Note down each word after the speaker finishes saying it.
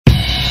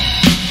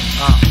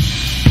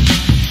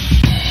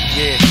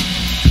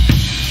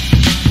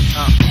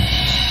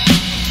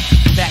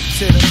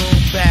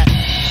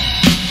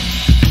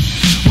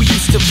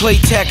play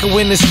tackle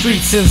in the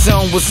streets in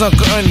zone with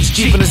Uncle Ernie's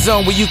Jeep in the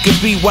zone where you can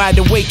be wide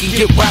awake and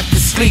get rocked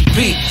to sleep.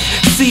 Peep.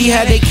 See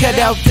how they cut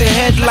out the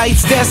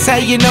headlights, that's how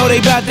you know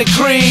they bout to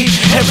creep.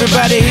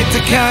 Everybody hit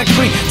the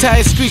concrete,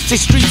 tires screech, they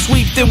street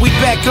sweep, then we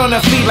back on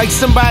our feet like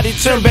somebody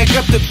turned back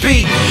up the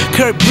beat.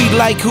 Kurt beat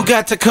like who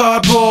got the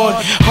cardboard.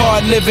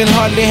 Hard living,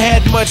 hardly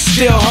had much,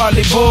 still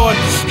hardly bored.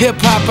 Hip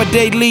hop a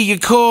daily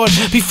accord.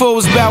 Before it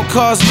was about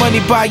cars,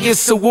 money,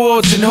 bias,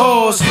 awards and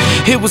whores.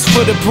 It was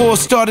for the poor,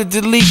 started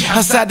to leak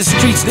outside the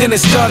streets, then it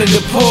started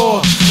to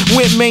pour.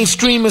 Went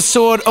mainstream and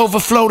soared,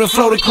 overflowed and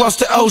flowed across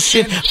the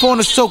ocean. Born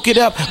to soak it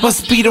up,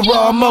 must be the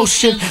raw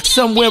emotion.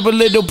 Somewhere a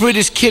little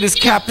British kid is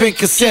copping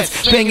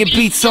cassettes, banging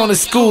beats on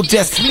his school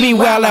desk.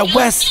 Meanwhile out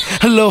west,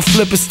 a little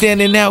flipper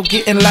standing out,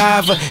 getting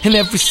liver in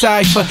every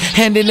cipher,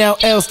 handing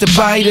out L's to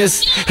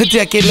biters. A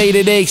decade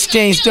later they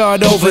exchanged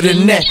art over the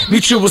net.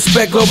 Mutual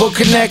respect, global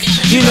connect,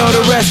 you know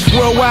the rest.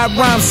 Worldwide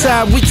rhyme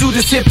side, we do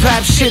this hip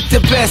hop shit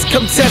the best.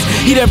 Come test,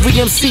 eat every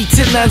MC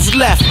till none's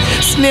left.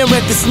 Snare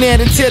at the snare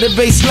and tear the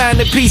bass line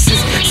to pieces.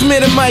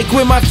 Smear the mic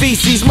with my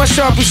feces, my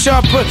Sharpie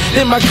sharper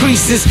than my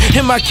creases.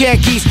 In my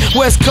khakis,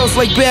 West Coast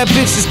like bad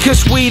bitches,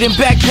 kush weed and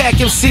backpack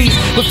MCs.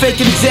 With fake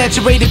and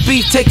exaggerated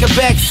beef, take a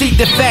backseat.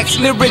 The facts,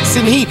 lyrics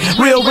and heat,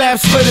 real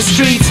raps for the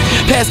streets.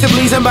 Pass the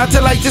please, I'm about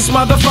to light this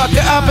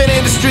motherfucker up. It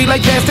ain't the street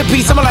like Pastor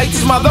Peace, I'ma light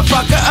this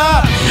motherfucker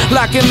up.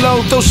 Lock and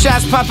load, those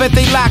shots pop at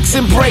they locks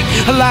and break.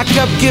 A lock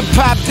up, get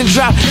popped and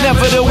drop,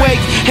 never to wake.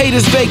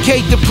 Haters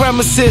vacate the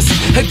premises,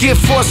 I get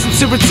forced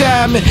into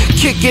retirement,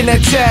 kicking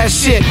that tire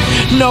shit.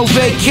 No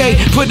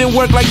vacate, put in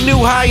work like new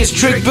hires.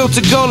 Trick built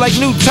to go like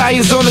new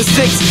tires on the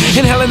 6.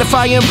 Inhaling the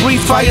fire and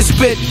breathe fire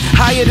spit.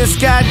 Higher than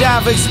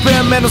skydiver,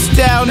 experimental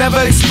style never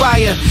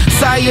expire.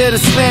 Sire the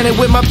slanted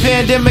with my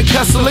pandemic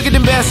hustle. Look at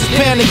them bastards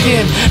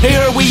panicking. They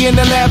heard we in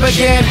the lab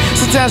again.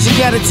 Sometimes you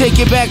gotta take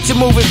it back to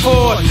moving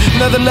forward.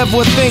 Another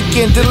level of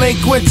thinking,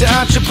 delinquent to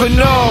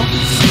entrepreneur.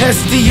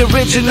 That's the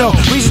original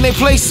reason they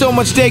play so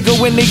much. They go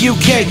in the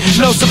UK,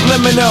 no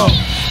subliminal.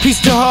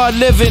 Peace to hard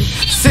living,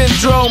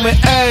 syndrome and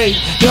A,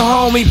 the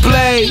homie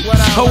Blade.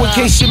 Oh, in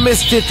case you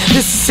missed it,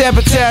 this is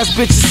Sabotawj,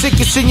 bitches.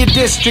 Sickest in your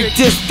district,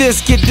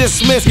 this get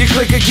dismissed. You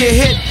click or get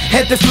hit,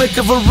 at the flick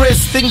of a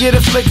wrist, then get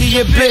a flick of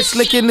your bitch.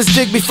 Licking the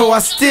stick before I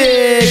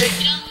stick.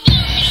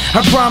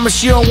 I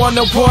promise you don't want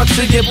no parts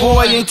of your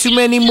boy. Ain't too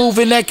many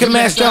moving that can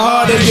match the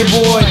heart of your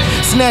boy.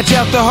 Snatch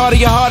out the heart of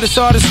your hardest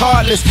artist,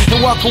 heartless,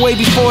 and walk away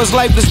before his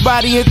lifeless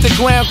body hit the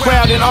ground.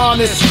 Crowd and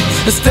honest,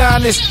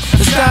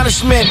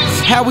 astonishment.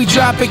 How we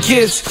dropping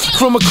kids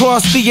from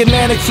across the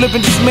Atlantic,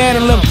 flipping,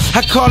 dismantling them.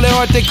 I call it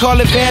art, they call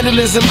it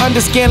vandalism.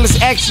 Under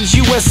scandalous actions,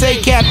 USA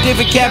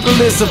captive in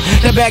capitalism.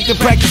 Now back to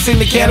practicing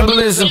the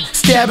cannibalism,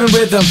 stabbing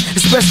rhythm,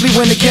 especially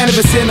when the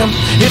cannabis in them.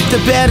 If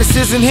the baddest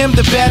isn't him,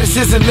 the baddest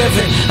isn't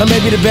living, or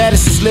maybe the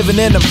baddest is living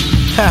in them.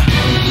 Ha.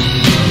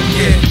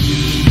 Yeah.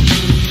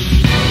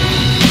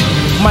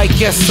 Mike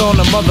guess on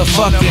the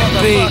motherfucking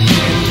beat.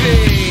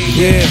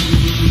 Yeah.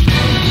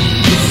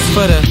 This is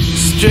for the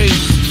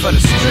streets. For the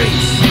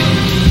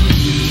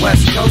streets.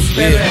 West Coast,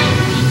 baby. Yeah.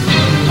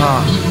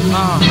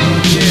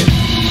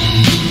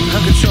 Yeah.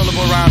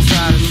 Uncontrollable rhyme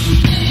siders.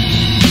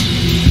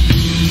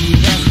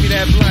 Pass me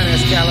that blunt,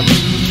 Excalibur.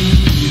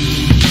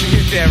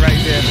 Hit that right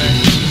there, man.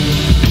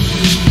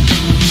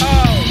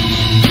 Oh.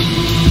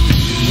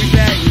 We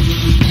back.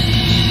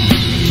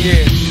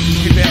 Yeah,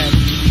 we back.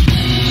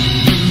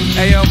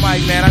 Hey yo,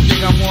 Mike, man, I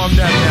think I'm warmed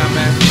up now,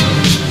 man.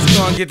 Let's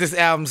go and get this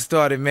album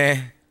started,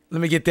 man. Let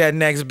me get that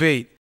next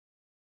beat.